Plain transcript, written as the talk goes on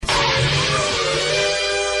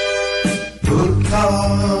Talk. Book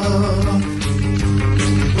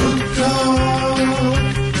Talk.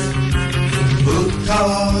 Book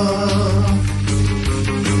Talk.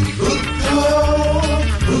 Book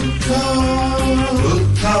Talk. Book Talk. Book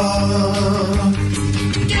Talk.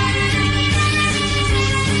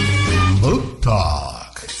 Book Talk.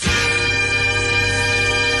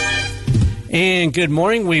 And good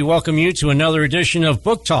morning. We welcome you to another edition of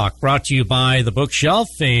Book Talk, brought to you by The Bookshelf.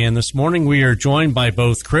 And this morning we are joined by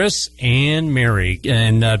both Chris and Mary.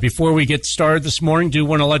 And before we get started this morning, do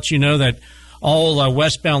want to let you know that all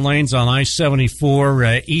westbound lanes on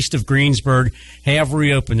I-74 east of Greensburg have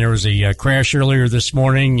reopened. There was a crash earlier this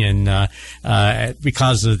morning, and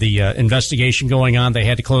because of the investigation going on, they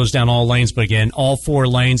had to close down all lanes. But again, all four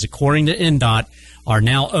lanes, according to NDOT, are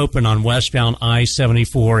now open on westbound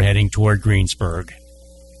I-74 heading toward Greensburg.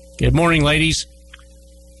 Good morning, ladies.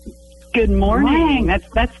 Good morning.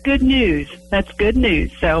 That's good news. That's good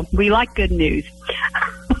news. So we like good news.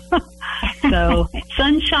 So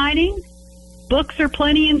sun shining, books are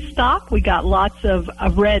plenty in stock. We got lots of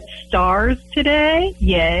red stars today.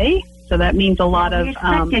 Yay. So that means a lot of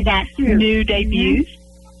new debuts.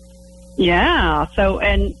 Mm-hmm. Yeah.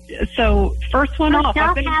 So first one off,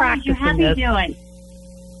 I've been practicing how's this. He doing?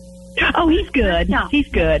 Oh, he's good. He's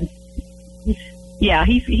good. Yeah,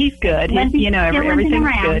 he's good.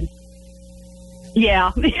 Everything's good.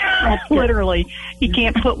 Yeah, literally. He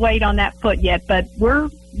can't put weight on that foot yet, but we're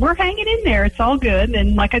hanging in there. It's all good.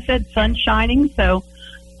 And like I said, sun's shining, so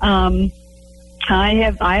I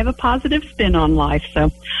have a positive spin on life. So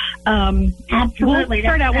absolutely, we'll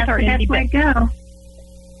start out with our indie best.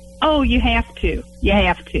 Oh, you have to. You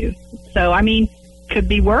have to. So I mean, could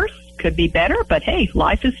be worse. Could be better, but hey,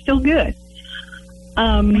 life is still good.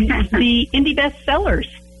 The indie bestsellers,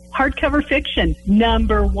 hardcover fiction,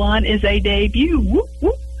 #1 is a debut. Whoop,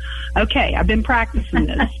 whoop. Okay, I've been practicing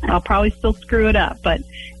this. I'll probably still screw it up, but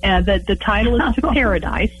the title is To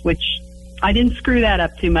Paradise, which I didn't screw that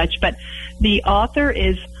up too much, but the author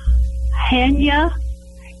is Hanya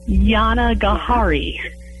Yanagihari.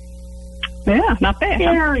 Yeah, not bad.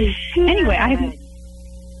 Anyway,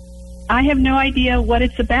 I have no idea what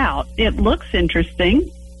it's about. It looks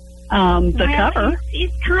interesting. The cover.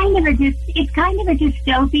 It's kind of a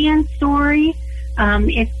dystopian story.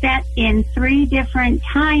 It's set in 3 different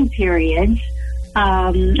time periods.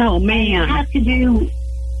 Oh man! It has to do.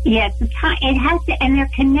 Yes, it has to, and they're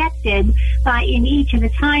connected by in each of the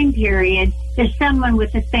time periods. There's someone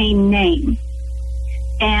with the same name,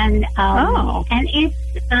 and and it's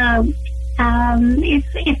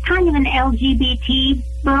kind of an LGBT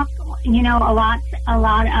book. You know, a lot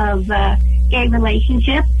of gay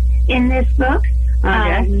relationships in this book.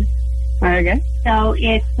 Okay. So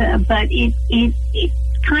it's, but it's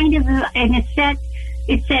kind of, and it's set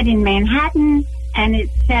in Manhattan, and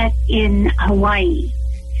it's set in Hawaii.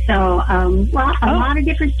 So, a lot of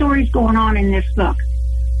different stories going on in this book.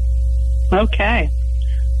 Okay.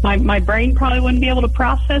 My brain probably wouldn't be able to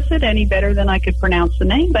process it any better than I could pronounce the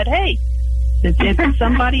name, but hey, if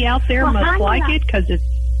somebody out there must like it because it's.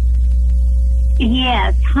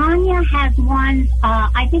 Yes, Tanya has won,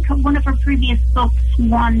 I think one of her previous books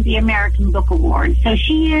won the American Book Award. So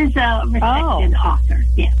she is a respected author.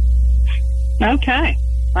 Yes. Okay,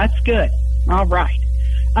 that's good. All right.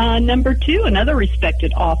 #2, another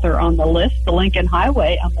respected author on the list, The Lincoln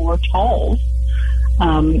Highway, Amor Tolls.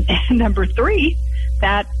 And #3,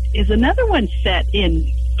 that is another one set in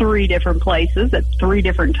 3 different places at 3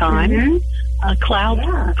 different times. Mm-hmm.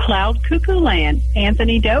 Cloud Cuckoo Land,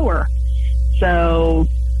 Anthony Doerr. So,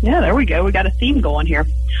 yeah, there we go. We got a theme going here.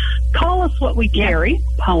 Call Us What We Carry,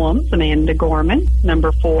 Poems, Amanda Gorman,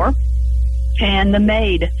 #4. And The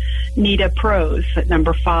Maid, Nita Prose at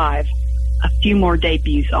 #5. A few more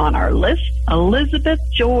debuts on our list. Elizabeth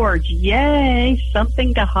George, yay,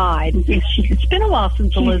 Something to Hide. It's been a while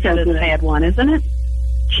since Elizabeth has had one, isn't it?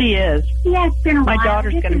 She is. Yeah, it's been a while. My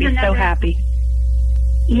daughter's going to be so happy.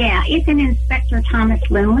 Yeah, it's an Inspector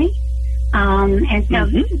Thomas Lindley. And so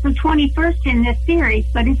this is the 21st in this series,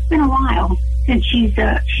 but it's been a while since she's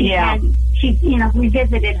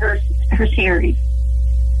revisited her series.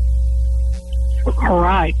 All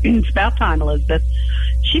right. It's about time, Elizabeth.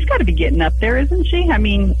 She's got to be getting up there, isn't she? I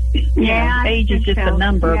mean, age is just a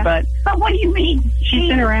number, but what do you mean? She's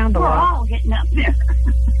been around a while. We're all getting up there.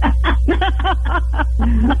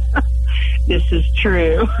 This is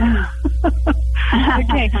true.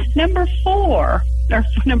 Okay, number 14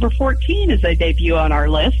 is a debut on our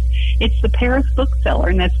list. It's the Paris bookseller,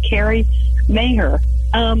 and that's Carrie Maher.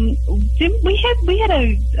 We had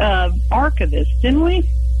a arc of this, didn't we?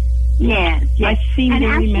 Yes. I seem to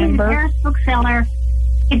remember. The Paris bookseller.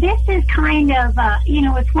 This is kind of,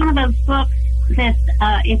 it's one of those books this,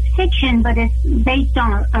 it's fiction, but it's based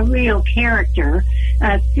on a real character.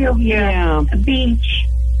 Sylvia Beach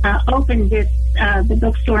opened this the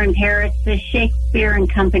bookstore in Paris, the Shakespeare and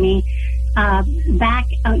Company, back,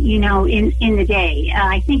 in the day.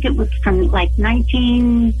 I think it was from like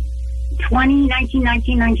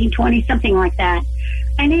 1920, something like that.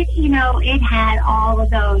 And it had all of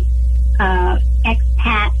those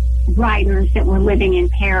expat writers that were living in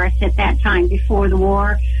Paris at that time before the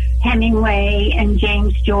war, Hemingway and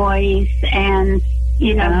James Joyce, and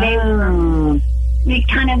they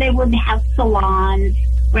would have salons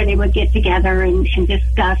where they would get together and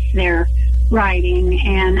discuss their writing.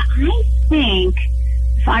 And I think,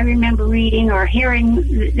 if I remember reading or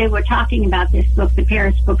hearing, they were talking about this book, The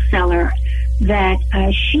Paris Bookseller, that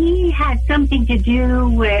she had something to do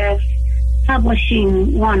with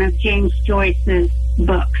publishing one of James Joyce's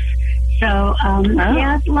books. So, a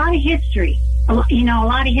lot of history. A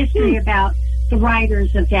lot of history about the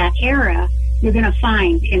writers of that era you're going to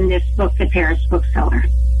find in this book, The Paris Bookseller.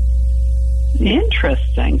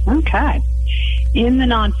 Interesting. Okay. In the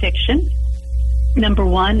nonfiction, number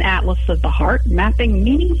 1, Atlas of the Heart, Mapping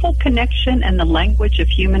Meaningful Connection and the Language of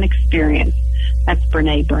Human Experience. That's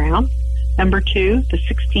Brene Brown. Number 2, The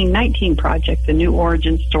 1619 Project, A New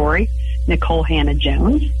Origin Story, Nicole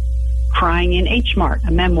Hannah-Jones. Crying in H Mart,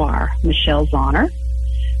 a memoir, Michelle Zauner.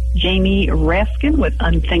 Jamie Raskin with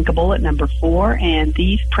Unthinkable at number 4, and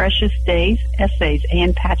These Precious Days, Essays,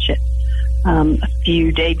 Ann Patchett. A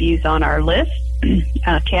few debuts on our list.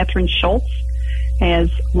 Catherine Schultz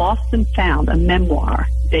has Lost and Found, a memoir,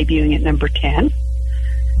 debuting at number 10.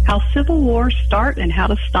 How Civil Wars Start and How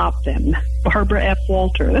to Stop Them, Barbara F.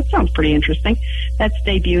 Walter. That sounds pretty interesting. That's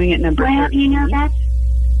debuting at number 13.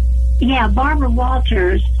 Barbara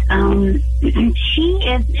Walters, she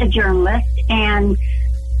is a journalist, and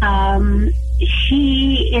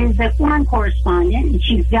she is a foreign correspondent, and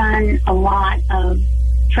she's done a lot of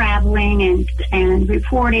traveling and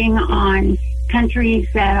reporting on countries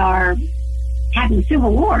that are having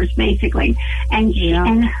civil wars, basically. And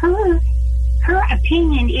and her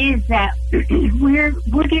opinion is that we're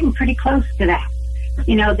getting pretty close to that.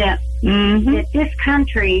 That this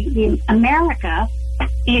country, America,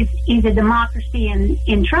 is a democracy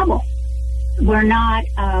in trouble. We're not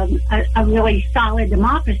a really solid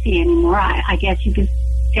democracy anymore. I guess you could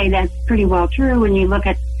say that's pretty well true when you look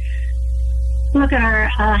at our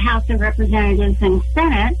House of Representatives and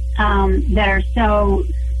Senate that are so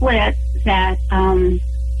split that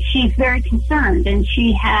she's very concerned, and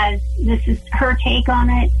this is her take on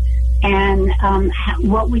it, and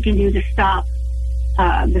what we can do to stop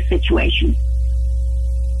the situation.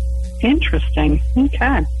 Interesting.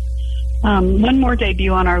 Okay. One more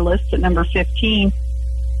debut on our list at number 15.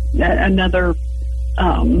 Another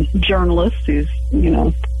journalist who's,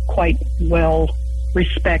 quite well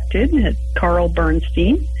respected, Carl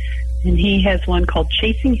Bernstein. And he has one called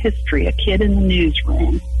Chasing History, A Kid in the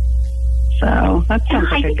Newsroom. So that sounds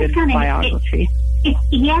like a good biography.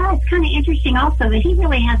 It's kind of interesting also that he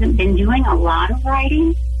really hasn't been doing a lot of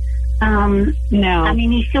writing. No. I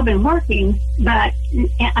mean, he's still been working, but,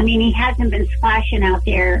 he hasn't been splashing out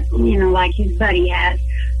there, like his buddy has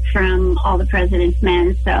from All the President's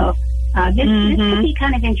Men. So this would be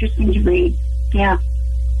kind of interesting to read. Yeah.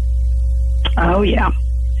 Oh, yeah.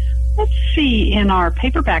 Let's see, in our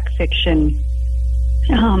paperback fiction,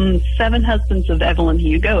 Seven Husbands of Evelyn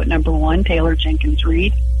Hugo at number 1, Taylor Jenkins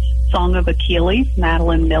Reid. Song of Achilles,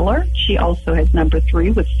 Madeline Miller. She also has number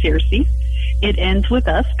 3 with Circe. It Ends With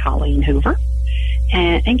Us, Colleen Hoover.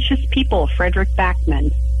 And Anxious People, Frederick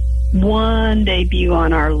Backman. One debut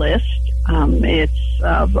on our list. It's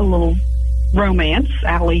a little romance,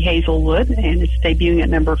 Allie Hazelwood, and it's debuting at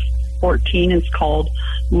number 14. It's called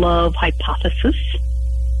Love Hypothesis.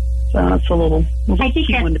 So it's a little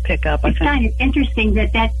cute one to pick up, I think. It's kind of interesting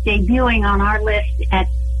that that's debuting on our list at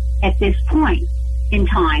this point in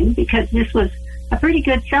time, because this was a pretty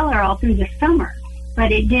good seller all through the summer,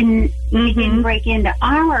 but it didn't break into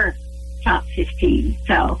our top 15.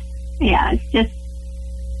 So yeah, it's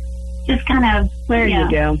just kind of there you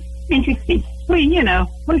go. Interesting.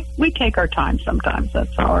 We take our time sometimes.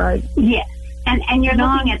 That's all right. Yes, and you're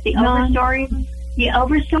looking at the overstories. The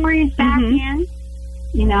overstories back in,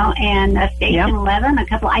 and Station 11. A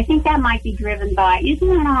couple. I think that might be driven by. Isn't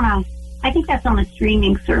that on a? I think that's on a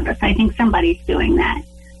streaming service. I think somebody's doing that.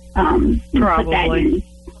 Probably. Put that in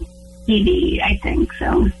TV, I think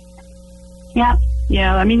so. Yep.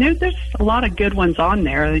 Yeah, I mean, there's a lot of good ones on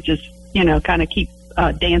there. They just, kind of keep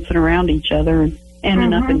dancing around each other and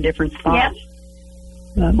ending up in different spots.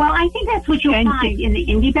 Yep. Well, I think that's what you'll find in the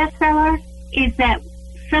indie bestseller is that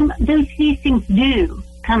these things do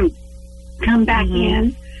come come back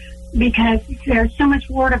in because there's so much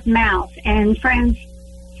word of mouth and friends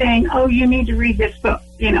saying, "Oh, you need to read this book,"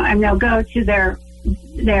 and they'll go to their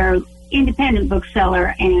independent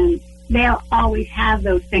bookseller and they'll always have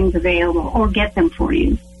those things available or get them for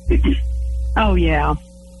you. Oh yeah.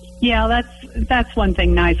 Yeah, that's one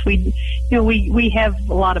thing nice. We have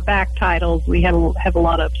a lot of back titles. We have a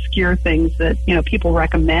lot of obscure things that, people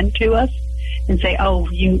recommend to us and say, "Oh,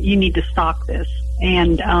 you need to stock this."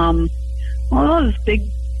 And those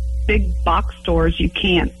big box stores, you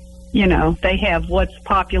can't, they have what's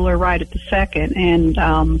popular right at the second, and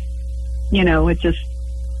it just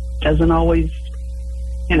doesn't always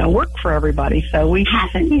work for everybody. So we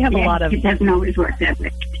have a lot of. It doesn't always work that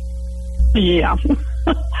way. Yeah.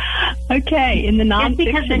 Okay. In the nonfiction, just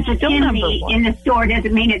because it's a chimney in the store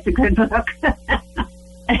doesn't mean it's a good book.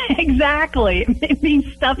 Exactly. It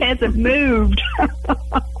means stuff hasn't moved.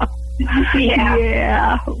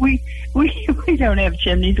 Yeah. We don't have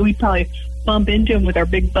chimneys. We probably bump into them with our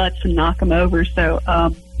big butts and knock them over. So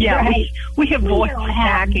right. we avoid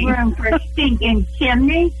stacking. Room for a stinking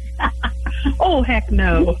chimney. Oh, heck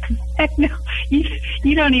no. Heck no.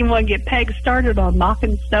 You don't even want to get Peg started on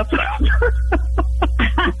knocking stuff over.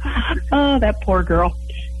 Oh, that poor girl.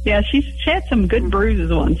 Yeah, she had some good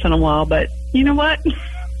bruises once in a while, but you know what?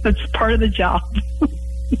 That's part of the job.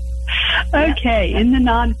 Okay, in the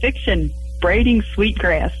nonfiction, Braiding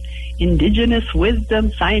Sweetgrass, Indigenous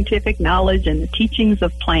Wisdom, Scientific Knowledge, and the Teachings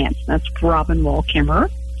of Plants. That's Robin Wall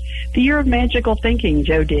Kimmerer. The Year of Magical Thinking,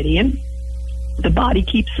 Joe Didion. The Body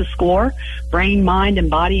Keeps the Score, Brain, Mind, and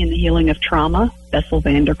Body in the Healing of Trauma, Bessel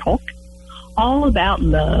van der Kolk. All About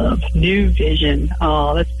Love, New Vision.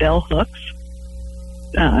 Oh, that's Bell Hooks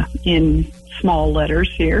in small letters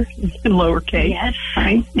here, in lowercase. Yes.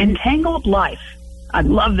 Right? Entangled Life. I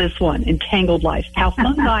love this one, Entangled Life. How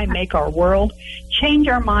fungi make our world, change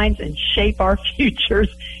our minds, and shape our futures.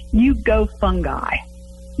 You go fungi.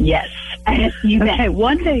 Yes. You bet. Okay,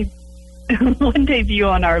 one debut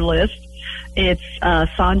on our list. It's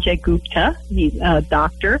Sanjay Gupta. He's a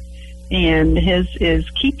doctor, and his is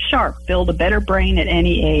Keep Sharp, Build a Better Brain at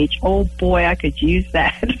Any Age. Oh, boy, I could use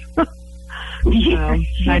that.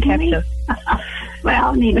 I'd have to.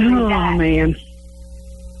 Well, need to read that. Oh, man.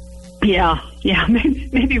 Yeah.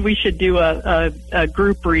 Maybe we should do a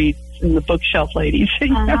group read in the bookshelf, ladies. You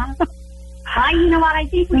know what? I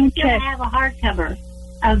think we still have a hardcover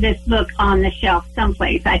of this book on the shelf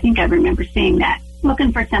someplace. I think I remember seeing that.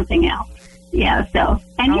 Looking for something else. Yeah, so,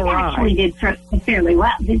 and he actually did fairly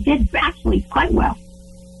well. He did actually quite well.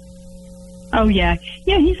 Oh, yeah.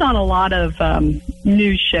 Yeah, he's on a lot of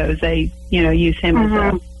news shows. They, use him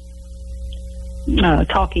as a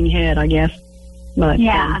talking head, I guess. But,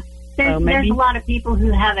 yeah. There's a lot of people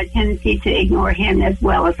who have a tendency to ignore him as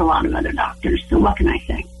well as a lot of other doctors. So what can I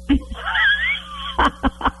say?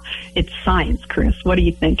 It's science, Chris. What are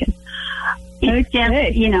you thinking? It's just,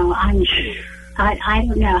 I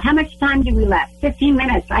don't know. How much time do we left? 15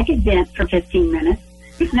 minutes. I could vent for 15 minutes.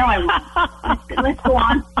 No, I won't. Let's go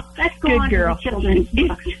on. Let's go Good on girl. to the children's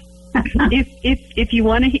books. if you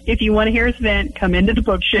want to hear us vent, come into the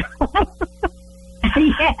bookshelf.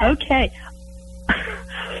 Yes. Okay.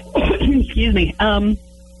 Excuse me.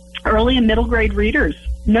 Early and middle grade readers.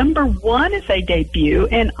 Number 1 is a debut,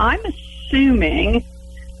 and I'm assuming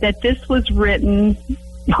that this was written.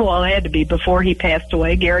 Well, it had to be before he passed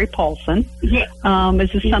away, Gary Paulson. Yeah.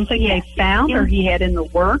 Is this something they found or he had in the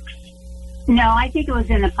works? No, I think it was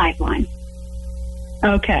in the pipeline.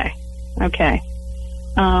 Okay.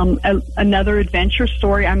 Another adventure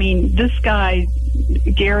story. I mean, this guy,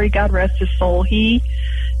 Gary, God rest his soul, he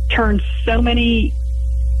turned so many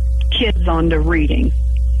kids onto reading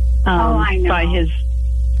I know. by his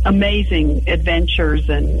amazing adventures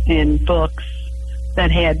and books that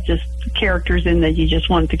had just characters in that you just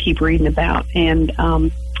wanted to keep reading about. And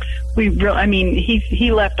he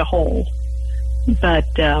left a hole, but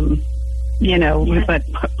but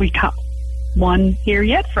we got one here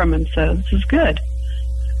yet from him, so this is good.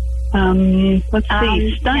 Let's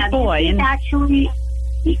see, Stunt Boy.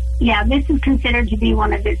 This is considered to be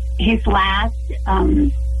one of his last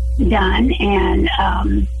done, and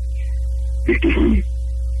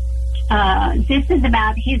this is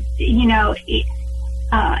about his, he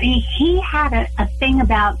had a thing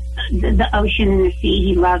about the ocean and the sea.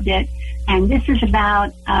 He loved it. And this is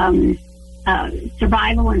about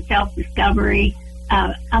survival and self-discovery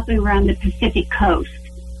up and around the Pacific coast.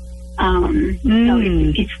 So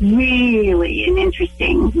it's really an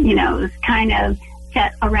interesting, it's kind of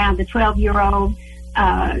set around a 12-year-old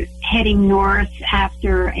heading north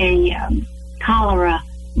after a cholera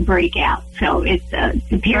breakout. So it's a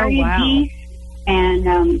period piece. And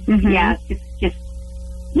Mhm. it's just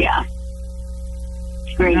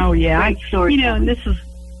great. Oh yeah, great story. and this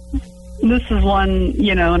is one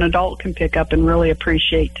an adult can pick up and really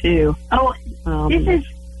appreciate too. Oh, this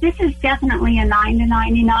is definitely a 9 to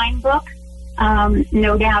 99 book,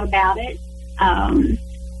 no doubt about it.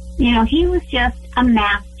 He was just a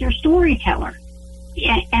master storyteller,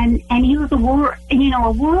 and he was a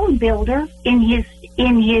world builder in his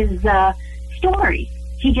stories.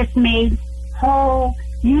 He just made whole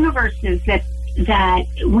universes that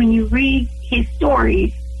when you read his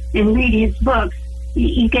stories and read his books,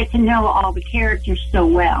 you get to know all the characters so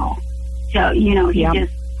well. So he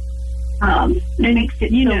just makes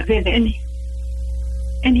it so vivid.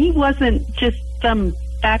 And he wasn't just some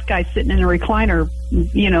fat guy sitting in a recliner,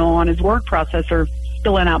 on his word processor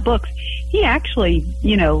filling out books. He actually,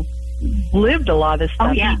 lived a lot of this stuff.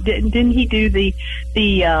 Oh, yeah. Didn't he do the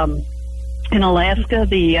in Alaska,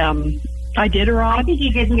 the Iditarod? I think he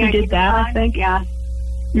did. He did that, I think. Yeah.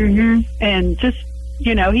 Mm-hmm. And just,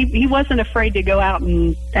 he wasn't afraid to go out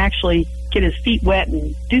and actually get his feet wet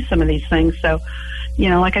and do some of these things. So,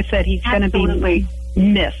 like I said, he's going to be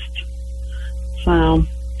missed. So,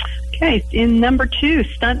 okay, in number 2,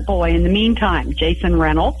 Stunt Boy. In the meantime, Jason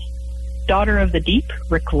Reynolds. Daughter of the Deep,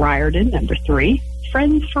 Rick Riordan, number 3.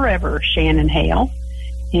 Friends Forever, Shannon Hale.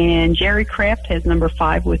 And Jerry Craft has number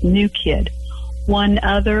 5 with New Kid. One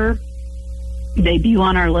other debut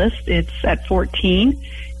on our list, it's at 14.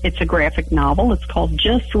 It's a graphic novel. It's called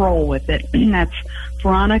Just Roll With It. That's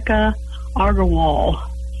Veronica Agarwal.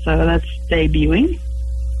 So that's debuting.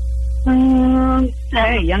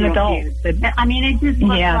 Hey, young adult. I mean, it just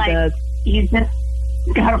looks like you just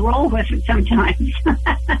got to roll with it sometimes.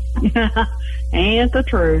 Ain't the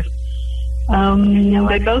truth.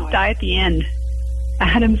 They both die at the end.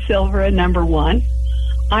 Adam Silver at number 1.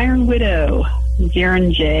 Iron Widow,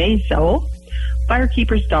 Darren J. Zoll.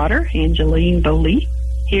 Firekeeper's Daughter, Angeline Bowley.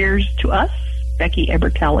 Here's to Us, Becky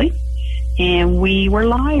Ebertelli. And We Were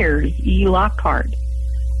Liars, E. Lockhart.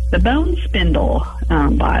 The Bone Spindle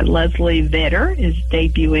by Leslie Vedder is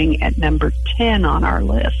debuting at number 10 on our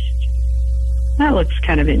list. That looks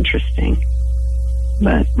kind of interesting.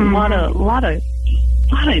 But a lot of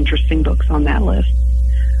interesting books on that list.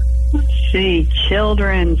 Let's see,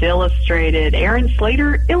 Children's Illustrated. Aaron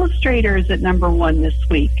Slater, Illustrator, is at number 1 this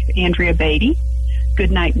week. Andrea Beatty,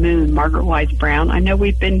 Goodnight Moon, Margaret Wise Brown. I know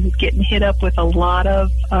we've been getting hit up with a lot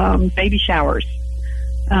of baby showers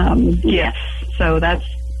gifts, so that's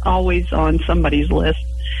always on somebody's list.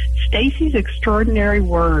 Stacy's Extraordinary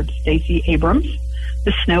Words, Stacey Abrams.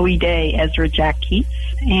 The Snowy Day, Ezra Jack Keats.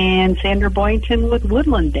 And Sandra Boynton with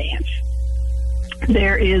Woodland Dance.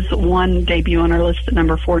 There is one debut on our list at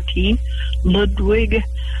number 14, Ludwig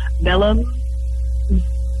Bellams,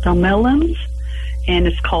 and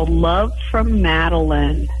it's called Love from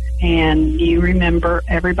Madeline. And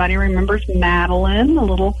everybody remembers Madeline, the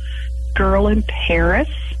little girl in Paris.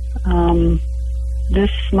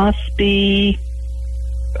 This must be,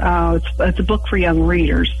 it's a book for young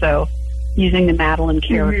readers, so using the Madeline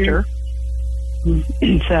character.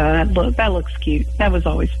 Mm-hmm. So that looks cute. That was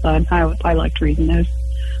always fun. I liked reading those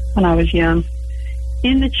when I was young.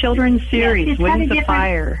 In the children's series, Wings of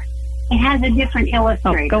Fire. It has a different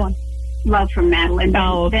illustrator. Oh, go on. Love from Madeline than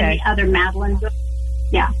okay. the other Madeline books.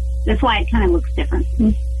 Yeah, that's why it kind of looks different.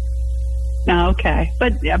 Oh, okay.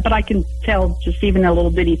 But I can tell just even a little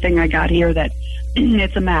bitty thing I got here that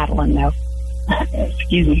it's a Madeline, though.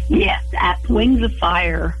 Excuse me. Yes, absolutely. Wings of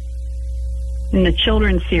Fire. In the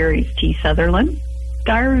children's series, T. Sutherland.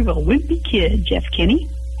 Diary of a Wimpy Kid, Jeff Kinney.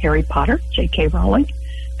 Harry Potter, J.K. Rowling.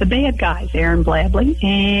 The Bad Guys, Aaron Bladley.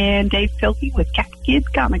 And Dave Filkey with Cat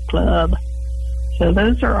Kid Comic Club. So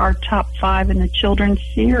those are our top 5 in the children's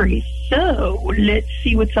series. So let's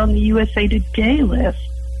see what's on the USA Today list.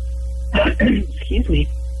 Excuse me.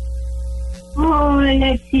 Oh,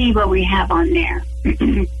 let's see what we have on there.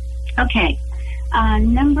 Okay.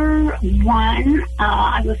 Number 1,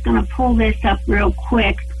 I was going to pull this up real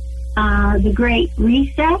quick. The Great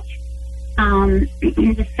Reset,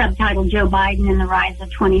 the subtitle, Joe Biden and the Rise of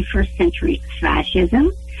 21st Century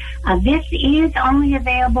Fascism. This is only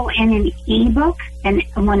available in an ebook, and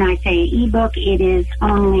when I say ebook, it is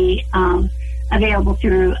only available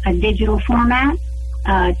through a digital format.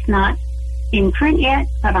 It's not in print yet,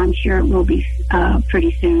 but I'm sure it will be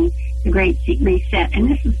pretty soon. The Great Reset,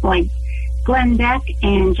 and this is by Glenn Beck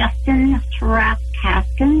and Justin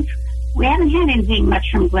Haskins. We haven't had anything much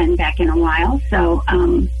from Glenn Beck in a while, so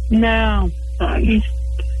no, he's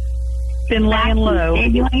been laying low.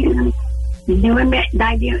 Debuting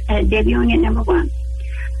at number 1.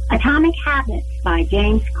 Atomic Habits by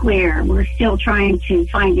James Clear. We're still trying to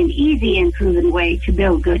find an easy and proven way to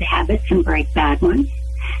build good habits and break bad ones.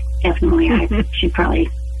 Definitely, I should probably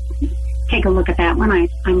take a look at that one.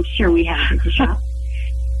 I'm sure we have it at the shop.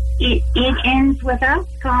 It ends with us,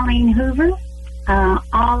 Colleen Hoover.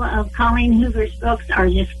 All of Colleen Hoover's books are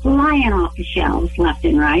just flying off the shelves left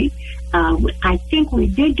and right. I think we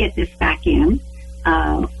did get this back in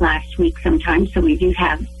last week sometime, so we do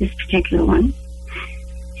have this particular one.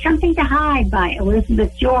 Something to Hide by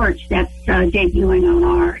Elizabeth George. That's debuting on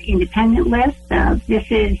our independent list.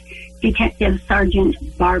 This is Detective Sergeant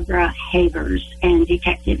Barbara Havers and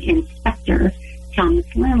Detective Inspector Thomas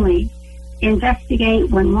Lindley investigate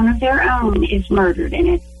when one of their own is murdered. And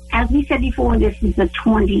it's, as we said before, this is the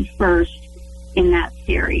 21st in that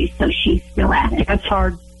series, so she's still at it. That's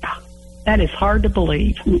hard. That is hard to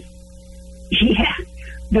believe. Yeah.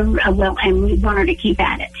 Well, and we want her to keep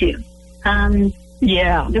at it, too.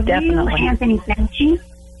 Yeah, The definitely. Real Anthony Fauci,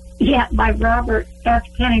 by Robert F.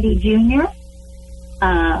 Kennedy Jr.,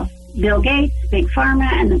 Bill Gates, Big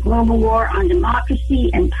Pharma, and the Global War on Democracy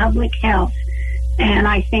and Public Health. And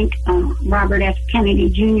I think Robert F. Kennedy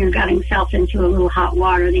Jr. got himself into a little hot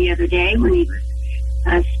water the other day when he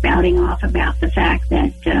was spouting off about the fact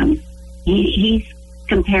that he's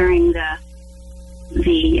comparing the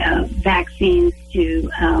vaccines to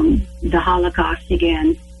the Holocaust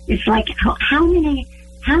again. It's like how many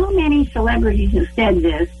celebrities have said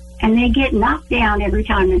this, and they get knocked down every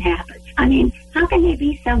time it happens. I mean, how can they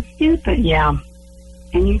be so stupid? Yeah.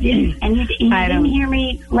 And you didn't hear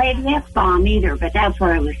me lay the F-bomb either, but that's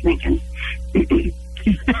what I was thinking.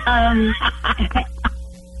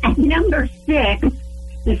 At number 6,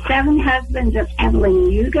 The Seven Husbands of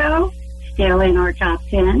Evelyn Hugo, still in our top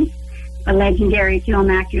 10. A legendary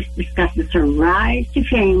film actress discusses her rise to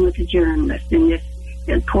fame with a journalist, and this,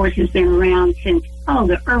 of course, has been around since,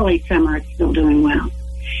 the early summer. It's still doing well.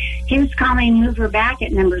 Here's Colleen Hoover back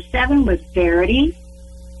at number 7 with Verity.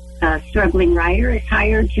 A struggling writer is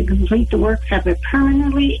hired to complete the works of a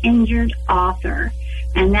permanently injured author.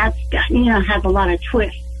 And that's, has a lot of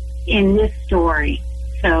twists in this story.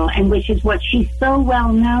 So, and which is what she's so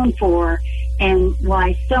well known for, and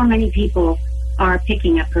why so many people are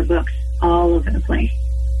picking up her books all over the place.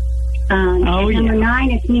 Number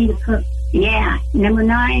 9, it's Nita Cook. Yeah. Number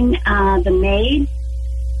 9, The Maid.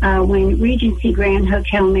 When Regency Grand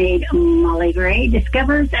Hotel maid Molly Gray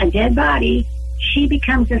discovers a dead body, she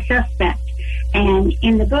becomes a suspect. And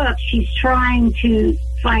in the book, she's trying to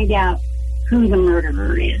find out who the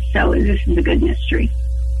murderer is. So this is a good mystery.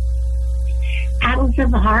 Apples of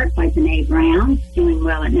the Heart by Brene Brown, doing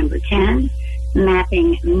well at number 10,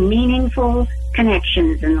 mapping meaningful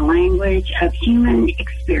connections in the language of human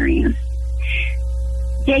experience.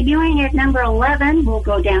 Debuting at number 11, we'll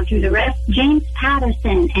go down through the rest, James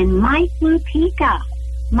Patterson and Mike Lupica.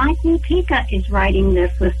 Mike Lupica is writing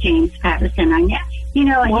this with James Patterson.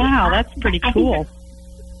 Wow, that's pretty cool.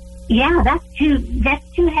 That's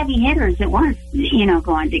two heavy hitters at once,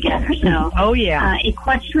 going together. So,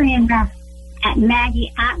 Equestrian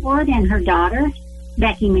Maggie Atwood and her daughter,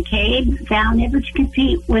 Becky McCabe, vow never to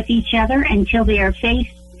compete with each other until they are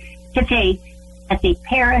face to face at the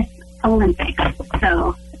Paris Olympics.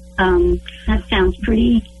 So that sounds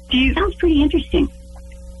pretty interesting.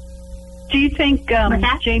 Do you think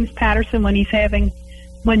James Patterson,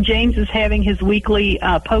 when James is having his weekly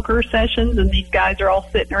poker sessions, and these guys are all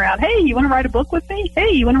sitting around, hey, you want to write a book with me?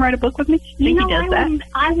 Hey, you want to write a book with me? He does that?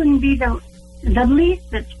 I wouldn't be the least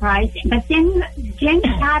bit surprised. But then James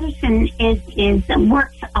Patterson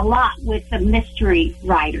works a lot with the mystery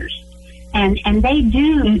writers. And they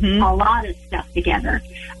do a lot of stuff together.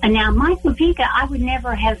 And now Mike Lupica, I would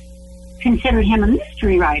never have considered him a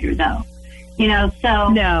mystery writer, though. No.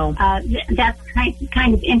 That's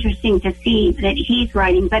kind of interesting to see that he's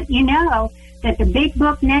writing. But that the big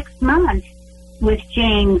book next month with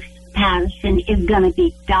James Patterson is going to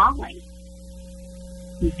be Dolly.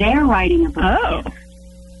 They're writing a book together.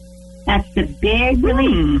 That's the big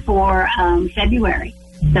release for February.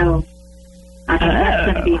 So I think that's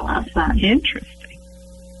going to be a lot of fun. Interesting.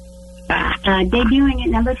 Debuting at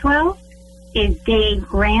number 12 is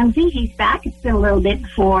Dave Ramsey. He's back. It's been a little bit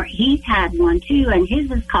before he's had one, too, and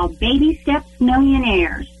his is called Baby Steps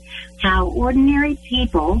Millionaires, How Ordinary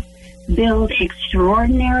People Build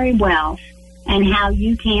Extraordinary Wealth, and How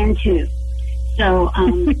You Can, too. So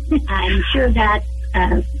I'm sure that's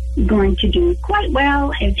going to do quite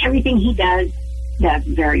well, and everything he does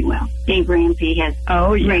very well. Dave Ramsey has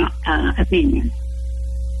great opinion.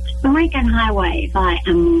 The Lincoln Highway by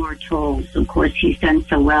Amor Tolls. Of course, he's done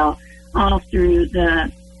so well all through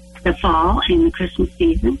the fall and the Christmas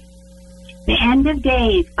season. The End of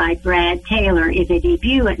Days by Brad Taylor is a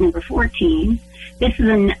debut at number 14. This is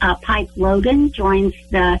when Pike Logan joins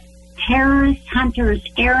the terrorist hunters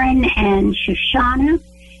Aaron and Shoshana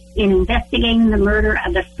in investigating the murder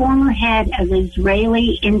of the former head of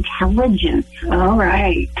Israeli intelligence. All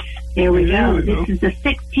right. There we go. This is the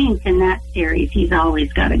 16th in that series. He's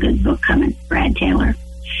always got a good book coming, Brad Taylor.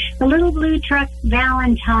 The Little Blue Truck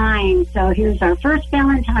Valentine. So here's our first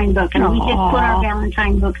Valentine book. And we just put our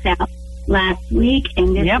Valentine books out last week,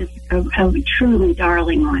 and this is a truly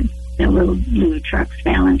darling one. The Little Blue Trucks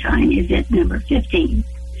Valentine is at number 15.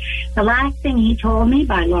 The Last Thing He Told Me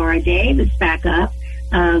by Laura Dave is back up,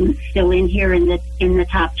 still in here in the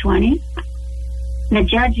top 20. The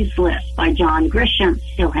Judge's List by John Grisham,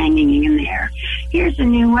 still hanging in there. Here's a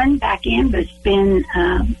new one back in, but it's been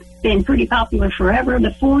pretty popular forever.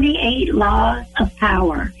 The 48 Laws of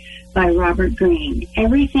Power by Robert Greene.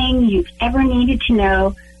 Everything you've ever needed to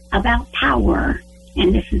know about power.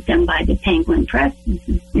 And this is done by the Penguin Press. This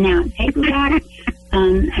is now in paperback.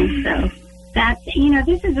 And so that's,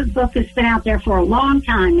 this is a book that's been out there for a long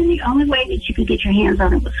time, and the only way that you could get your hands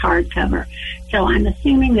on it was hardcover. So I'm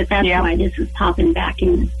assuming that's why this is popping back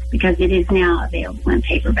in, because it is now available in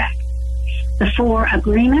paperback. The Four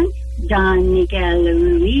Agreements, Don Miguel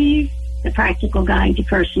Ruiz, The Practical Guide to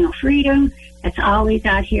Personal Freedom. That's always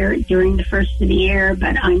out here during the first of the year,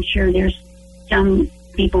 but I'm sure there's some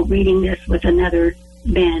people reading this with another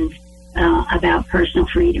bend about personal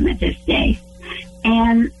freedom at this day.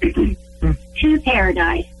 And To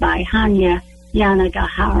Paradise by Hanya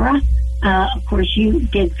Yanagihara. Of course, you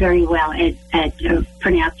did very well at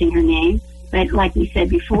pronouncing her name. But like we said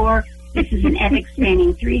before, this is an epic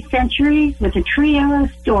spanning 3 centuries with a trio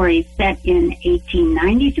of stories set in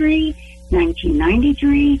 1893,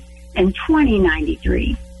 1993, and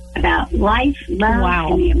 2093 about life,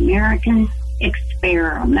 love, and the American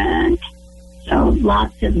experiment. So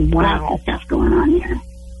lots of stuff going on there.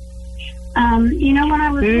 When I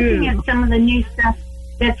was looking at some of the new stuff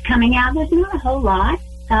that's coming out, there's not a whole lot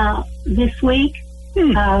this week.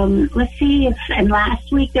 Let's see and last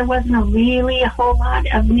week there wasn't a whole lot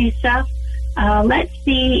of new stuff. Let's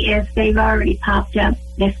see if they've already popped up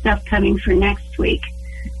this stuff coming for next week.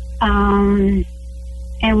 And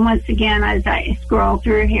once again, as I scroll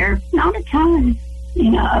through here, not a ton,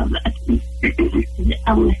 of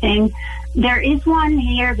the thing. There is one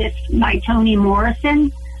here that's by Toni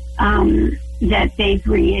Morrison that they've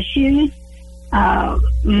reissued.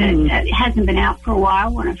 That hasn't been out for a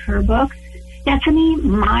while, one of her books. Stephanie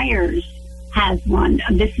Myers has one.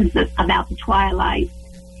 This is about the Twilight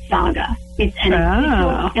Saga. It's an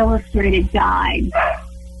official illustrated guide.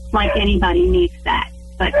 Like anybody needs that.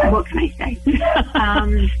 But what can I say?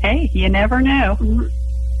 Hey, you never know.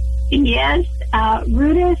 Yes,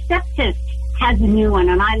 Ruta Septis has a new one,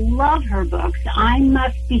 and I love her books. I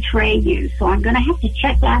Must Betray You. So I'm going to have to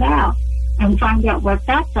check that out and find out what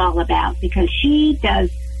that's all about, because she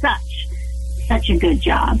does such a good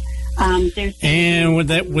job. And with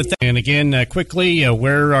that, and again, quickly,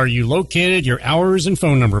 where are you located? Your hours and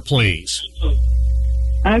phone number, please.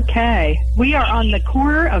 Okay. We are on the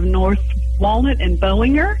corner of North Walnut and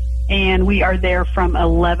Bowinger, and we are there from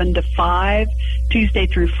 11 to 5, Tuesday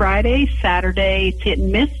through Friday. Saturday, it's hit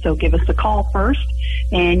and miss, so give us a call first.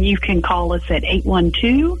 And you can call us at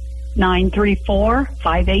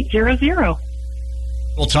 812-934-5800.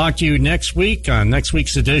 We'll talk to you next week on next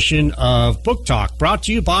week's edition of Book Talk, brought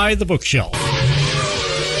to you by The Bookshelf.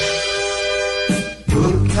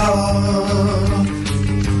 Book Talk.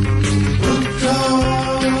 Book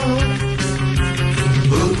Talk.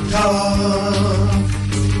 Book Talk.